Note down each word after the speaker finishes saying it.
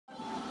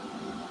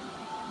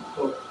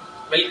So,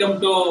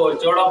 welcome to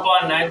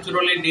Chodappa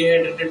Naturally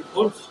Dehydrated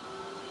Foods.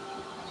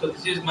 So,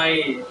 this is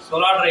my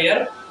solar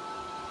dryer.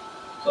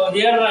 So,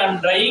 here I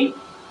am drying.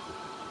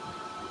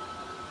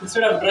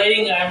 Instead of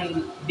drying, I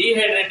am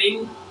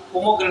dehydrating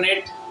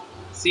pomegranate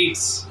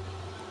seeds.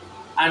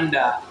 And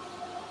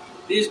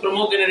these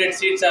pomegranate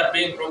seeds are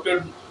being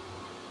procured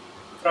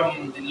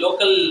from the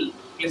local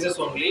places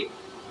only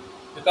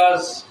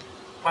because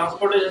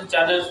transportation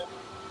charges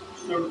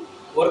should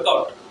work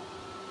out.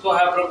 So, I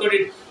have procured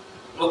it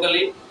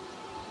locally.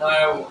 Now, I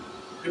have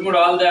removed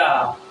all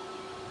the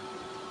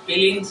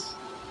peelings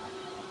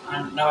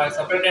and now I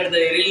separated the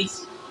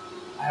aerials.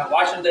 I have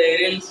washed the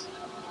aerials.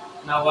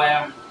 Now I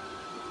am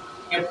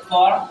kept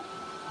for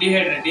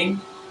dehydrating.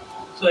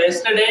 So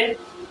yesterday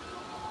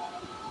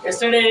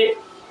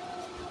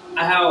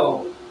I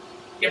have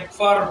kept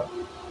for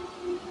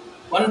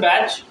one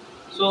batch.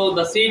 So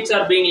the seeds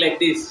are being like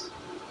this.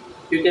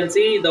 You can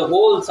see the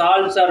whole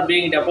salts are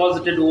being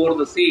deposited over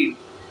the seed.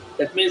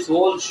 That means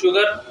whole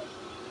sugar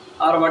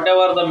or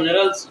whatever the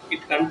minerals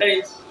it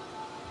contains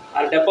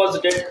are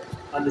deposited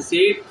on the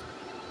seed.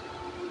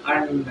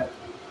 And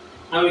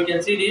now you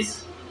can see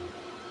this.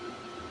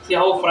 See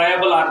how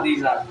friable are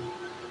these are.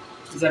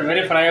 These are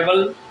very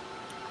friable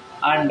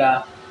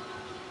and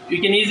you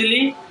can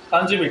easily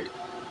consume it.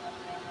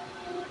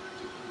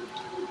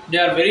 They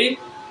are very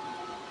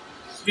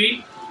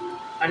sweet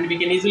and we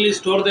can easily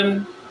store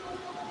them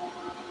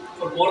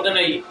for more than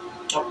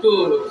up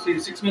to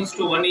 6 months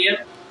to 1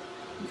 year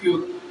if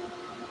you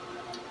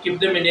keep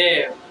them in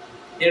a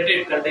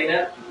airtight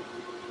container.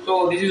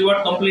 So this is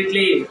what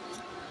completely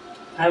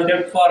I have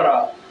kept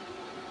for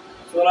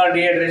solar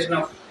dehydration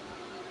of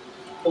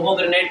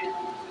pomegranate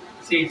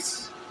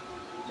seeds.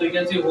 So you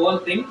can see whole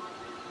thing,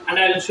 and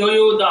I will show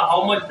you the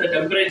how much the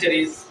temperature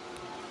is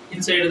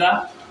inside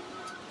the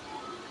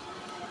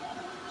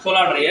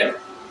solar dryer.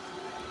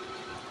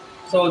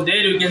 So there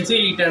you can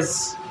see it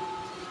has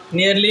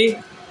nearly,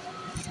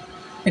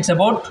 it's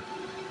about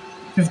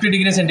 50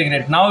 degrees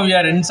centigrade. Now we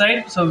are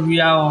inside, so we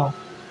have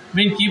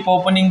been keep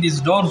opening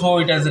this door, so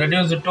it has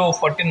reduced to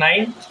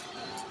 49.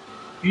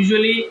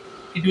 Usually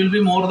it will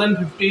be more than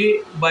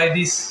 50 by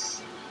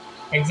this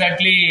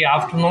exactly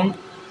afternoon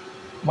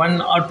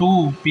 1 or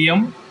 2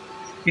 p.m.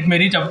 It may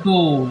reach up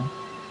to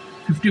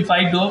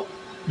 55 though,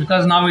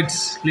 because now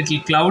it's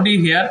little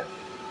cloudy here,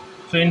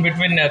 so in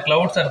between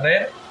clouds are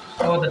there,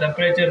 so the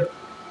temperature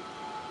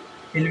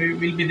will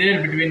be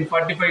there between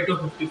 45 to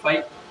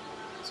 55.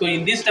 So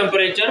in this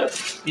temperature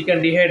we can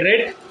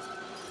dehydrate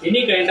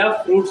any kind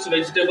of fruits,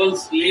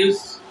 vegetables,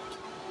 leaves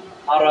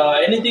or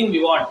anything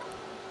we want.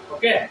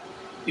 Okay,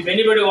 if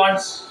anybody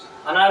wants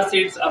anar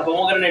seeds or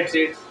pomegranate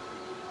seeds,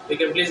 you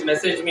can please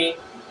message me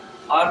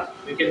or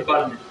you can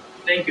call me.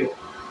 Thank you.